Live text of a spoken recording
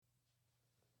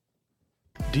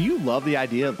Do you love the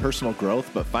idea of personal growth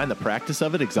but find the practice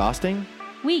of it exhausting?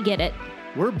 We get it.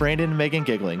 We're Brandon and Megan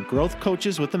Giggling, growth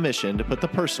coaches with a mission to put the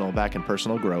personal back in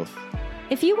personal growth.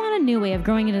 If you want a new way of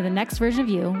growing into the next version of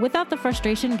you without the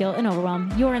frustration, guilt, and overwhelm,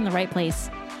 you're in the right place.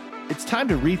 It's time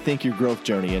to rethink your growth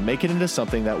journey and make it into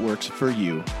something that works for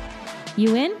you.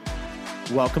 You in?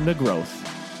 Welcome to Growth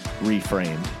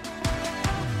Reframed.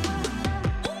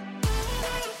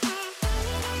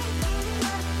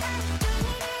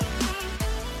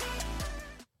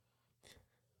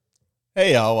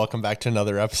 Hey y'all, welcome back to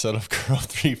another episode of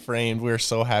Growth Reframed. We're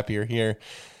so happy you're here.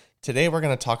 Today we're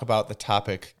going to talk about the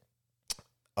topic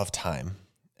of time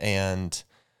and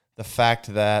the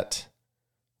fact that,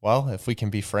 well, if we can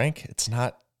be frank, it's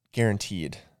not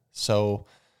guaranteed. So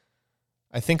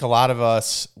I think a lot of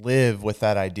us live with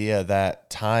that idea that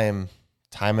time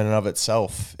in and of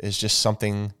itself is just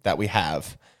something that we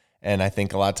have. And I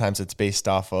think a lot of times it's based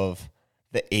off of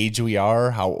the age we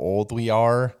are, how old we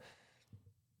are,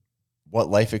 what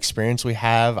life experience we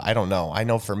have. I don't know. I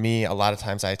know for me, a lot of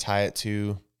times I tie it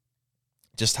to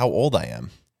just how old I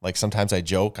am. Like sometimes I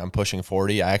joke I'm pushing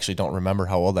 40. I actually don't remember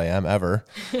how old I am ever.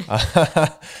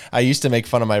 I used to make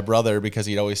fun of my brother because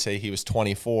he'd always say he was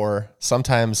 24.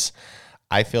 Sometimes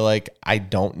I feel like I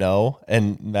don't know.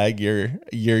 And Meg, you're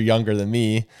younger than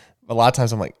me. A lot of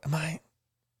times I'm like,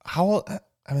 how old?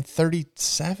 I'm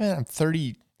 37. I'm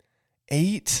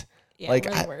 38. Yeah, like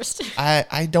we're the worst.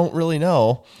 I don't really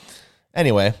know.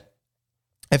 Anyway,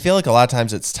 I feel like a lot of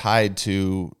times it's tied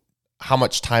to how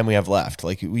much time we have left.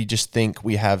 Like we just think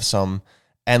we have some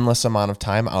endless amount of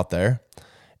time out there.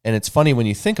 And it's funny when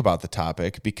you think about the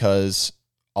topic because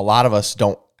a lot of us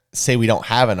don't say we don't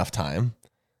have enough time,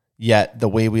 yet the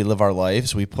way we live our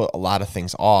lives, we put a lot of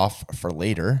things off for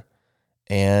later.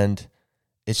 And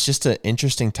it's just an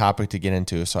interesting topic to get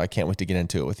into. So I can't wait to get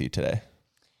into it with you today.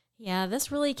 Yeah,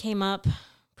 this really came up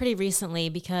pretty recently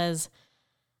because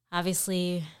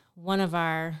obviously one of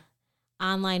our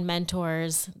online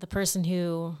mentors, the person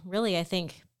who really, I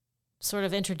think, sort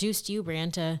of introduced you,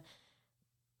 Brand, to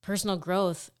personal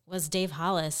growth was Dave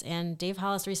Hollis. And Dave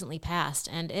Hollis recently passed,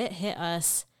 and it hit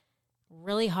us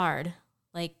really hard.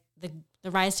 Like the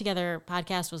Rise Together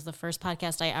podcast was the first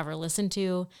podcast I ever listened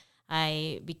to.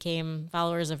 I became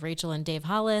followers of Rachel and Dave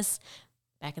Hollis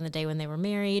back in the day when they were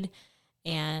married.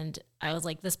 And I was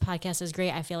like, this podcast is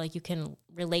great. I feel like you can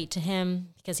relate to him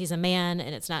because he's a man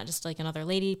and it's not just like another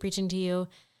lady preaching to you.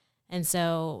 And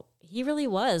so he really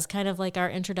was kind of like our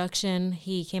introduction.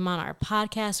 He came on our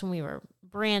podcast when we were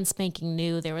brand spanking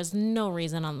new. There was no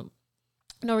reason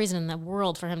in the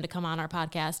world for him to come on our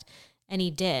podcast. And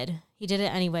he did. He did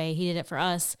it anyway. He did it for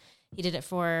us. He did it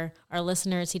for our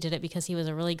listeners. He did it because he was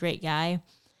a really great guy.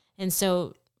 And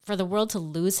so for the world to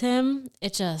lose him,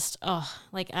 it just,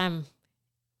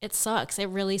 it sucks. It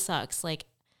really sucks. Like,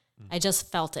 I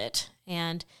just felt it.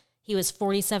 And he was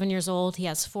 47 years old. He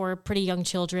has 4 pretty young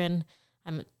children.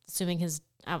 I'm assuming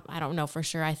I don't know for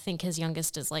sure. I think his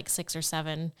youngest is like 6 or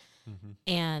 7. Mm-hmm.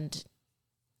 And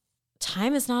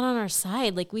time is not on our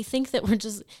side. Like, we think that we're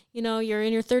just, you're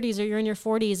in your 30s or you're in your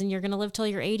 40s and you're going to live till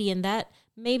you're 80. And that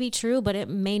may be true, but it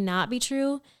may not be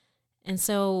true. And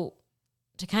so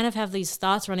to kind of have these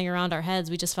thoughts running around our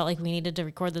heads, we just felt like we needed to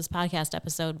record this podcast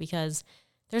episode because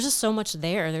there's just so much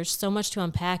there. There's so much to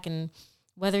unpack. And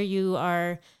whether you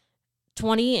are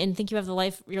 20 and think you have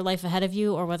your life ahead of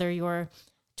you, or whether you're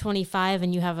 25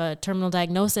 and you have a terminal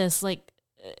diagnosis, like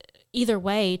either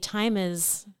way, time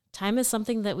is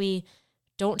something that we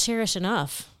don't cherish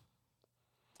enough.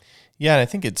 Yeah, and I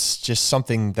think it's just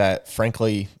something that,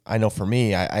 frankly, I know for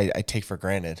me, I take for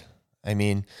granted. I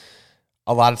mean,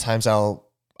 a lot of times I'll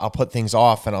put things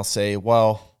off and I'll say,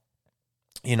 well,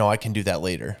 I can do that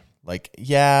later. Like,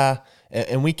 yeah,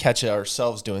 and we catch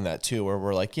ourselves doing that too, where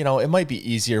we're like, it might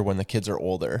be easier when the kids are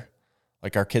older.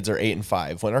 Like our kids are 8 and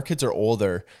 5. When our kids are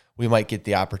older, we might get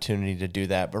the opportunity to do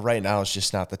that, but right now it's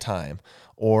just not the time.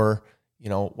 Or,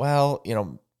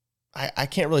 I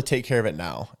can't really take care of it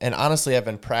now. And honestly, I've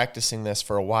been practicing this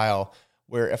for a while,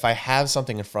 where if I have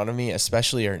something in front of me,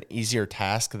 especially an easier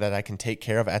task that I can take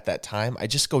care of at that time, I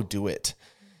just go do it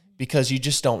because you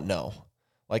just don't know.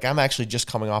 Like, I'm actually just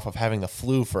coming off of having the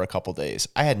flu for a couple days.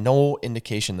 I had no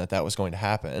indication that was going to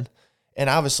happen. And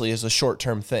obviously it's a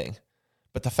short-term thing.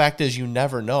 But the fact is, you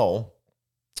never know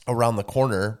around the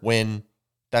corner when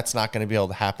that's not going to be able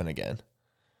to happen again.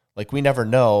 Like, we never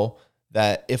know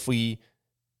that if we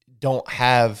don't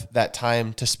have that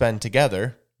time to spend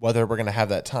together, whether we're going to have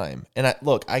that time. And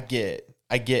I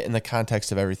get in the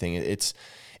context of everything, it's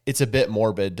a bit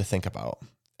morbid to think about.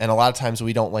 And a lot of times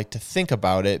we don't like to think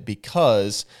about it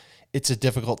because it's a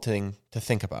difficult thing to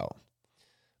think about.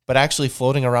 But actually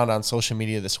floating around on social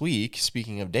media this week,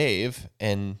 speaking of Dave,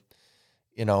 and,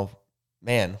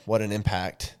 man, what an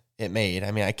impact it made.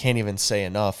 I mean, I can't even say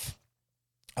enough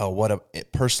what a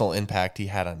personal impact he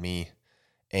had on me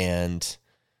and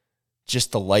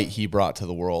just the light he brought to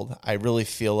the world. I really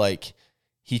feel like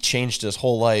he changed his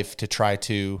whole life to try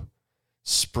to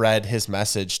spread his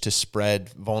message, to spread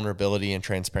vulnerability and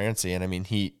transparency. And I mean,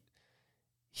 he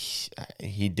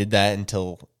did that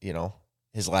until,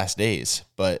 his last days.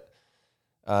 But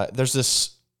there's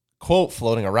this quote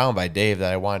floating around by Dave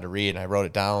that I wanted to read, and I wrote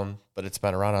it down, but it's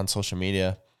been around on social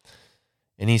media.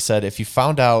 And he said, if you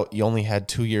found out you only had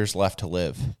 2 years left to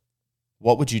live,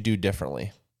 what would you do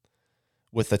differently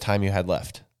with the time you had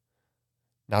left?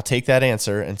 Now take that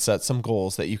answer and set some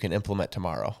goals that you can implement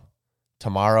tomorrow.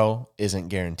 Tomorrow isn't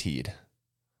guaranteed.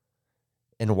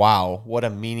 And wow, what a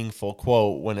meaningful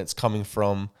quote when it's coming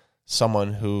from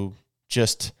someone who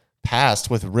just passed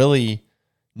with really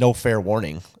no fair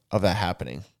warning of that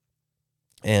happening.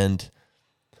 And,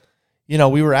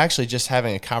 we were actually just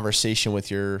having a conversation with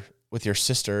your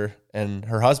sister and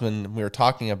her husband. We were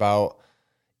talking about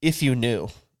if you knew,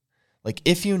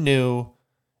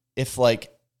 if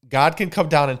God can come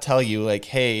down and tell you like,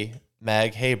 hey,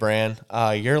 Meg, hey, Bran,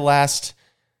 your last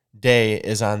day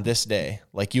is on this day.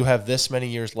 Like you have this many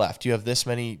years left. You have this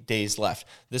many days left.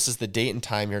 This is the date and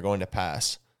time you're going to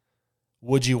pass.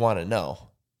 Would you want to know?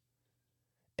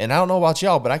 And I don't know about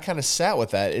y'all, but I kind of sat with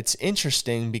that. It's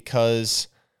interesting because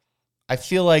I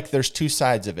feel like there's two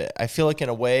sides of it. I feel like in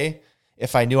a way,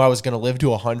 if I knew I was going to live to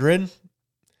 100,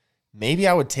 maybe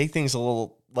I would take things a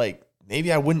little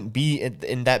maybe I wouldn't be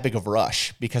in that big of a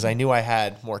rush because I knew I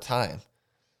had more time.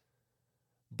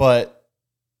 But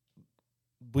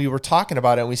we were talking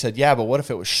about it and we said, yeah, but what if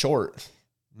it was short?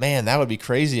 Man, that would be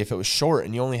crazy if it was short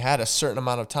and you only had a certain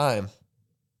amount of time.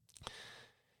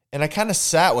 And I kind of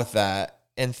sat with that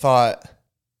and thought,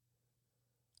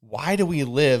 why do we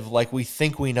live like we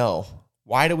think we know?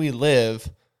 Why do we live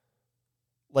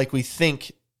like we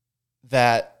think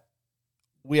that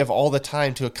we have all the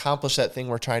time to accomplish that thing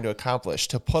we're trying to accomplish,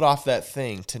 to put off that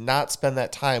thing, to not spend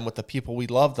that time with the people we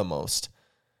love the most?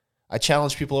 I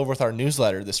challenged people over with our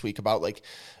newsletter this week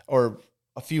or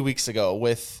a few weeks ago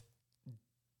with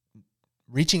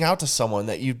reaching out to someone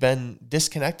that you've been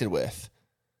disconnected with,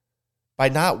 by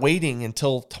not waiting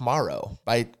until tomorrow,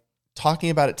 by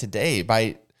talking about it today,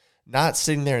 by not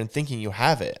sitting there and thinking you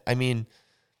have it. I mean,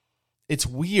 it's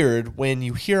weird when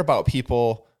you hear about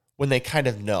people when they kind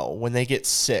of know, when they get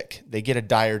sick, they get a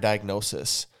dire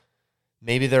diagnosis.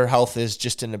 Maybe their health is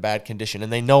just in a bad condition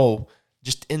and they know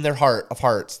just in their heart of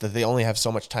hearts that they only have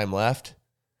so much time left.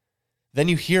 Then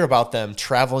you hear about them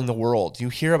traveling the world. You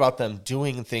hear about them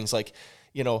doing things like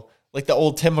the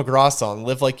old Tim McGraw song,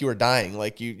 Live Like You Were Dying.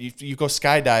 Like you go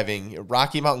skydiving,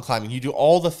 Rocky Mountain climbing. You do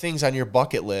all the things on your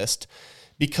bucket list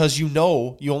because you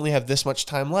know you only have this much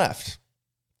time left.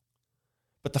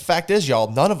 But the fact is,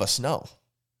 y'all, none of us know.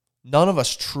 None of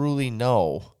us truly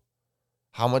know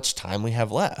how much time we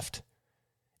have left.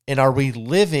 And are we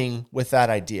living with that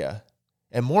idea?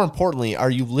 And more importantly, are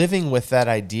you living with that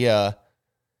idea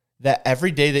that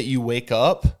every day that you wake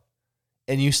up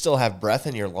and you still have breath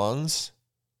in your lungs,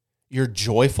 you're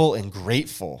joyful and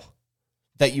grateful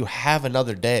that you have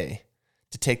another day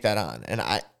to take that on?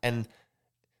 And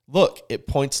look, it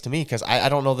points to me because I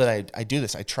don't know that I do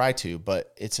this. I try to,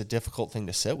 but it's a difficult thing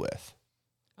to sit with.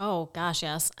 Oh, gosh,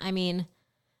 yes. I mean,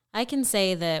 I can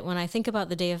say that when I think about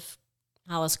the Dave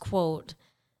Hollis quote,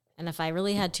 and if I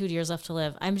really had 2 years left to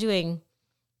live, I'm doing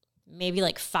maybe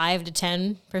like 5 to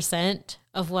 10%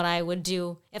 of what I would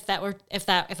do if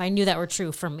I knew that were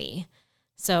true for me.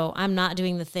 So I'm not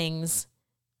doing the things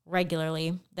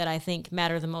regularly that I think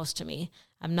matter the most to me.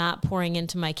 I'm not pouring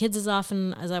into my kids as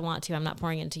often as I want to. I'm not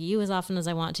pouring into you as often as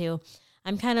I want to.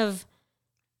 I'm kind of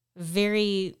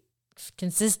very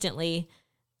consistently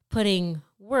putting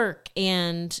work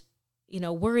and,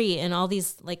 worry and all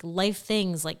these like life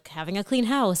things like having a clean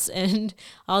house and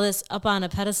all this up on a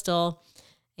pedestal.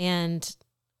 And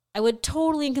I would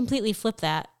totally and completely flip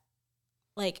that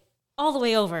like all the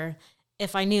way over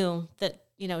if I knew that,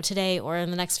 today or in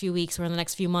the next few weeks or in the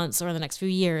next few months or in the next few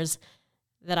years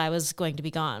that I was going to be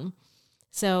gone.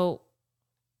 So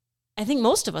I think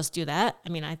most of us do that. I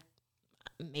mean,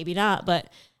 maybe not, but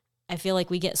I feel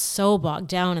like we get so bogged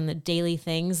down in the daily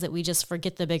things that we just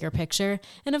forget the bigger picture.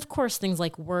 And of course, things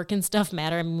like work and stuff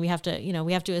matter. I mean, we have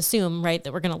to assume, right,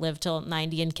 that we're going to live till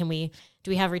 90. And do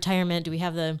we have retirement? Do we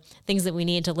have the things that we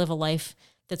need to live a life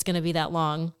that's going to be that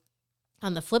long?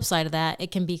 On the flip side of that,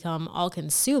 it can become all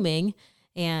consuming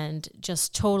and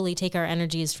just totally take our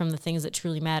energies from the things that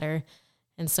truly matter.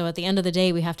 And so at the end of the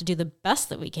day, we have to do the best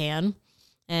that we can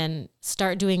and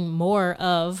start doing more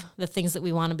of the things that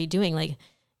we want to be doing. Like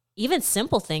even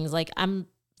simple things. Like I'm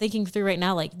thinking through right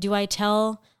now, like, do I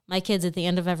tell my kids at the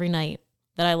end of every night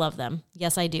that I love them?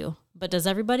 Yes, I do. But does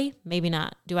everybody? Maybe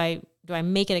not. Do I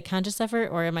make it a conscious effort,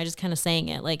 or am I just kind of saying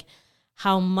it? Like,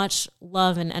 how much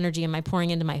love and energy am I pouring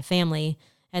into my family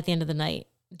at the end of the night?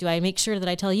 Do I make sure that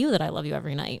I tell you that I love you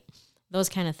every night? Those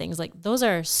kind of things. Like those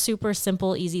are super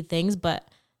simple, easy things, but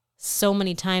so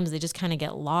many times they just kind of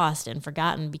get lost and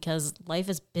forgotten because life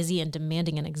is busy and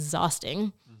demanding and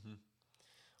exhausting. Mm-hmm.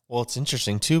 Well, it's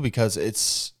interesting too, because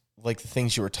it's like the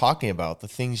things you were talking about,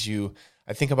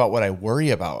 I think about what I worry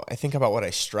about. I think about what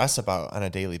I stress about on a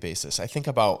daily basis. I think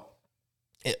about,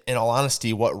 in all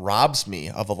honesty, what robs me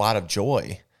of a lot of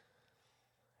joy.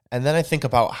 And then I think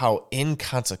about how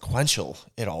inconsequential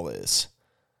it all is.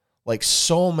 Like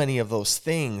so many of those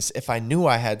things, if I knew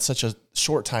I had such a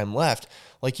short time left,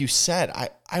 like you said,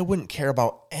 I wouldn't care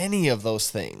about any of those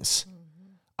things.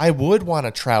 Mm-hmm. I would want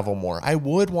to travel more. I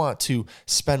would want to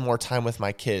spend more time with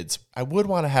my kids. I would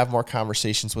want to have more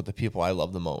conversations with the people I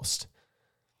love the most.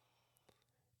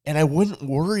 And I wouldn't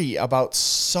worry about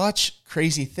such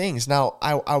crazy things. Now,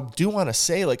 I do want to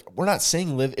say, like, we're not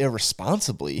saying live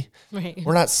irresponsibly. Right.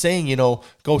 We're not saying,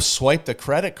 go swipe the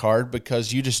credit card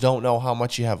because you just don't know how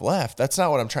much you have left. That's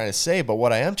not what I'm trying to say. But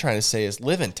what I am trying to say is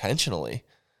live intentionally.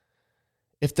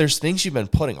 If there's things you've been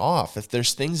putting off, if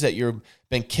there's things that you've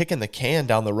been kicking the can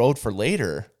down the road for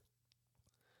later,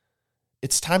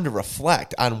 it's time to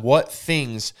reflect on what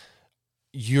things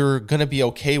you're going to be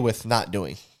okay with not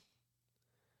doing.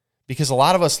 Because a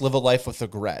lot of us live a life with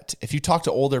regret. If you talk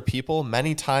to older people,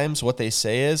 many times what they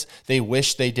say is they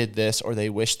wish they did this or they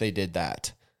wish they did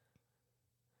that.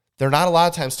 They're not a lot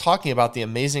of times talking about the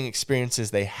amazing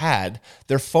experiences they had.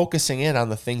 They're focusing in on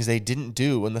the things they didn't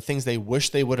do and the things they wish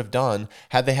they would have done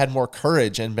had they had more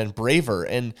courage and been braver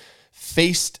and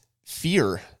faced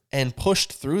fear and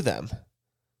pushed through them.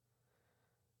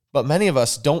 But many of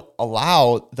us don't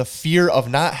allow the fear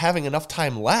of not having enough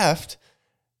time left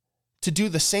to do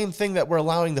the same thing that we're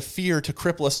allowing the fear to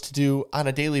cripple us to do on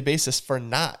a daily basis for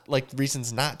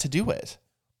reasons not to do it.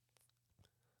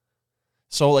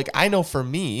 So I know for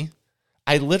me,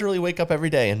 I literally wake up every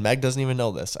day, and Meg doesn't even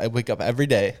know this. I wake up every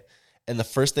day and the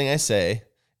first thing I say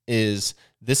is,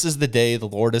 this is the day the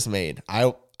Lord has made.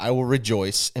 I will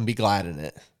rejoice and be glad in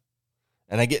it.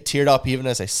 And I get teared up even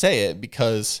as I say it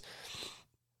because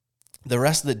the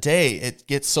rest of the day it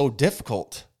gets so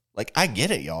difficult. I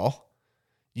get it, y'all.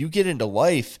 You get into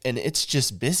life and it's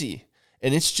just busy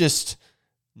and it's just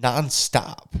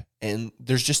nonstop. And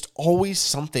there's just always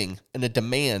something and a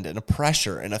demand and a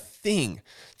pressure and a thing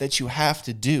that you have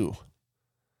to do.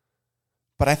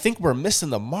 But I think we're missing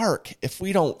the mark if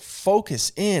we don't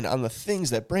focus in on the things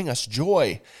that bring us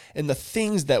joy and the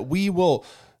things that we will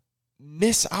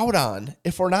miss out on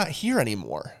if we're not here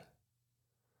anymore.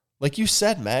 Like you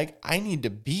said, Meg, I need to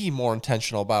be more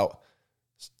intentional about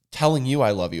telling you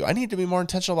I love you. I need to be more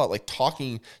intentional about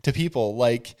talking to people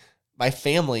like my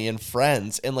family and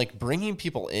friends and bringing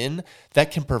people in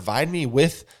that can provide me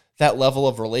with that level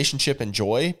of relationship and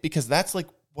joy, because that's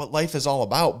what life is all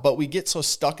about. But we get so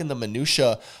stuck in the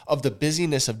minutia of the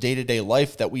busyness of day-to-day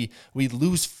life that we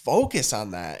lose focus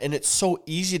on that. And it's so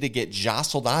easy to get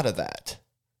jostled out of that.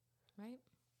 Right.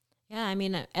 Yeah. I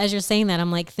mean, as you're saying that,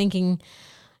 I'm thinking,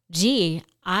 gee,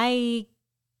 I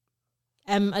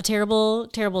am a terrible,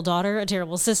 terrible daughter, a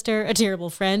terrible sister, a terrible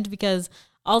friend, because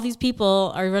all these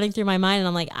people are running through my mind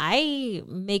and I'm I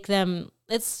make them,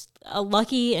 it's a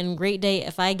lucky and great day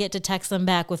if I get to text them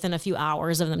back within a few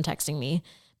hours of them texting me,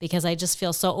 because I just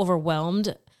feel so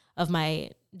overwhelmed of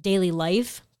my daily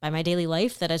life,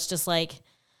 that it's just I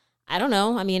don't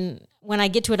know. I mean, when I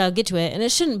get to it, I'll get to it. And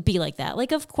it shouldn't be like that.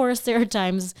 Of course, there are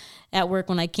times at work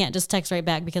when I can't just text right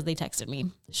back because they texted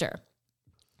me. Sure.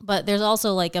 But there's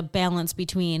also a balance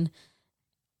between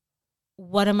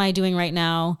what am I doing right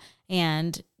now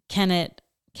and can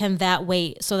that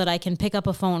wait so that I can pick up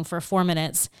a phone for 4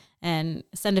 minutes and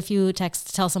send a few texts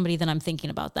to tell somebody that I'm thinking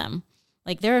about them.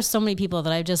 There are so many people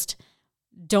that I just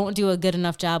don't do a good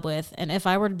enough job with. And if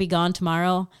I were to be gone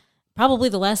tomorrow, probably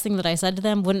the last thing that I said to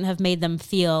them wouldn't have made them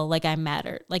feel like I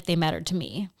mattered, like they mattered to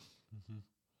me. Mm-hmm.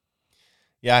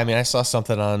 Yeah, I mean, I saw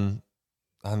something on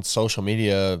social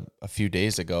media a few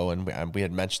days ago, and we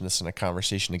had mentioned this in a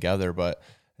conversation together, but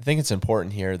I think it's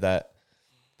important here that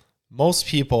most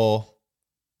people,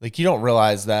 you don't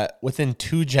realize that within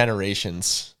 2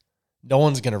 generations, no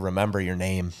one's going to remember your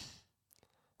name.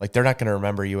 They're not going to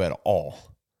remember you at all.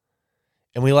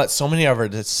 And we let so many of our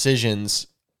decisions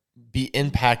be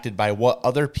impacted by what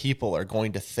other people are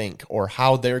going to think or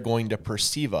how they're going to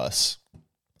perceive us.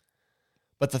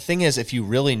 But the thing is, if you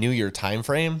really knew your time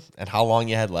frame and how long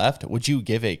you had left, would you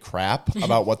give a crap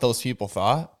about what those people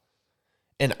thought?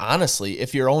 And honestly,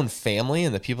 if your own family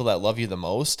and the people that love you the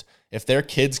most, if their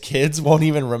kids won't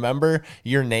even remember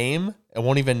your name and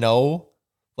won't even know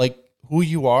like who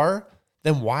you are,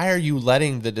 then why are you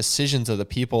letting the decisions of the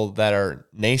people that are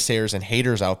naysayers and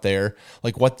haters out there,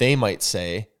 like what they might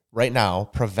say right now,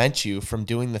 prevent you from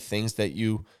doing the things that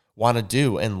you want to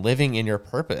do and living in your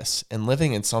purpose and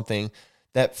living in something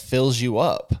that fills you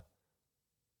up?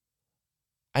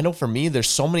 I know for me, there's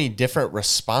so many different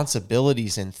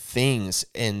responsibilities and things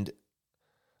and,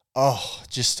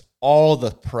 just all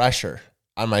the pressure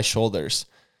on my shoulders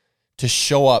to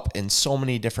show up in so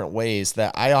many different ways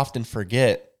that I often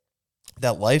forget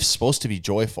that life's supposed to be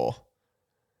joyful.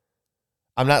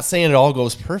 I'm not saying it all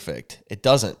goes perfect. It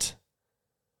doesn't.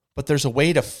 But there's a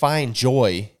way to find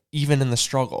joy even in the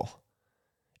struggle.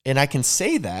 And I can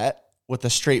say that with a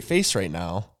straight face right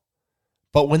now.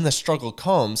 But when the struggle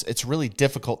comes, it's really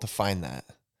difficult to find that.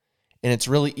 And it's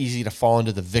really easy to fall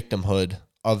into the victimhood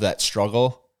of that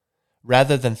struggle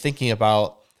rather than thinking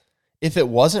about, if it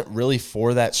wasn't really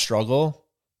for that struggle,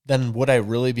 then would I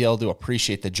really be able to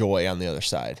appreciate the joy on the other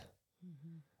side?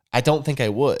 Mm-hmm. I don't think I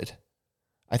would.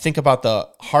 I think about the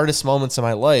hardest moments of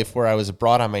my life where I was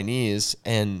brought on my knees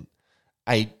and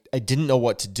I didn't know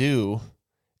what to do,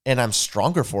 and I'm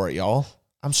stronger for it, y'all.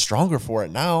 I'm stronger for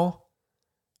it now.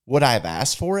 Would I have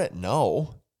asked for it?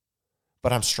 No,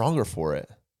 but I'm stronger for it.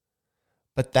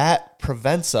 But that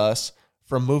prevents us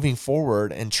from moving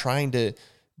forward and trying to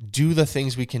do the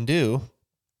things we can do,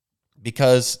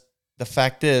 because the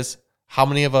fact is, how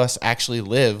many of us actually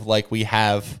live like we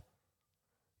have,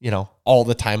 all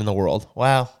the time in the world?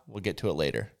 Well, we'll get to it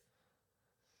later.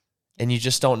 And you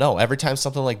just don't know. Every time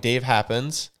something like Dave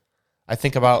happens, I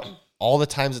think about all the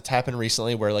times it's happened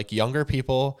recently where like younger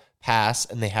people pass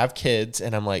and they have kids,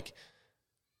 and I'm like,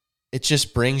 it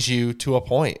just brings you to a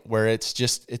point where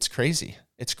it's crazy.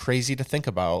 It's crazy to think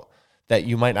about that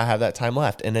you might not have that time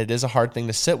left. And it is a hard thing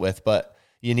to sit with, but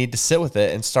you need to sit with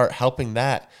it and start helping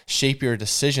that shape your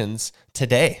decisions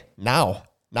today, now,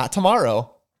 not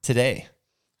tomorrow, today.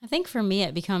 I think for me,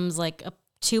 it becomes like a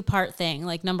 2-part thing.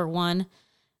 Like, number one,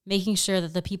 making sure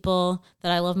that the people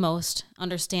that I love most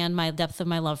understand my depth of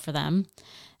my love for them.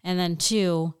 And then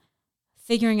 2,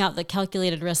 figuring out the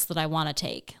calculated risks that I want to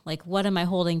take. Like, what am I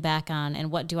holding back on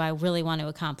and what do I really want to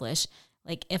accomplish?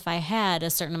 Like, if I had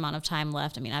a certain amount of time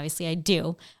left, I mean, obviously I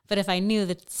do, but if I knew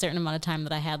the certain amount of time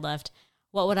that I had left,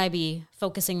 what would I be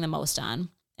focusing the most on?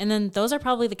 And then those are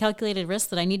probably the calculated risks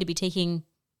that I need to be taking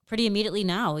pretty immediately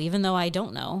now, even though I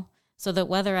don't know, so that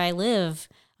whether I live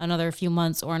another few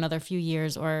months or another few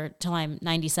years or till I'm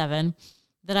 97,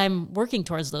 that I'm working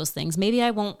towards those things. Maybe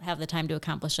I won't have the time to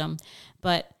accomplish them,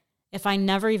 but if I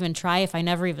never even try, if I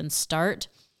never even start,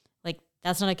 like,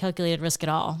 that's not a calculated risk at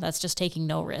all. That's just taking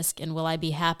no risk. And will I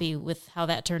be happy with how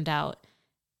that turned out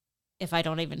if I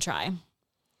don't even try?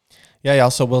 Yeah, I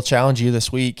also will challenge you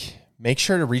this week. Make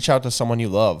sure to reach out to someone you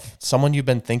love, someone you've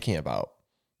been thinking about,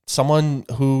 someone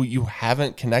who you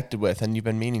haven't connected with and you've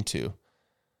been meaning to.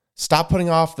 Stop putting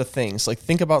off the things. Like,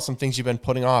 think about some things you've been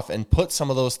putting off and put some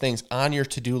of those things on your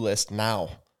to-do list now,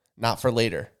 not for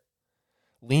later.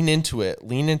 Lean into it.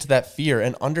 Lean into that fear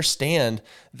and understand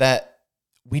that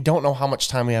we don't know how much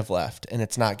time we have left and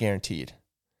it's not guaranteed.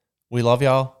 We love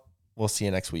y'all. We'll see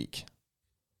you next week.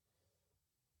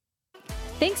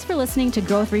 Thanks for listening to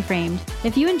Growth Reframed.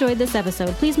 If you enjoyed this episode,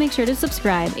 please make sure to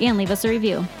subscribe and leave us a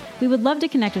review. We would love to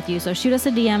connect with you, so shoot us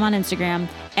a DM on Instagram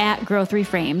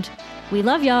 @GrowthReframed. We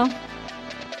love y'all.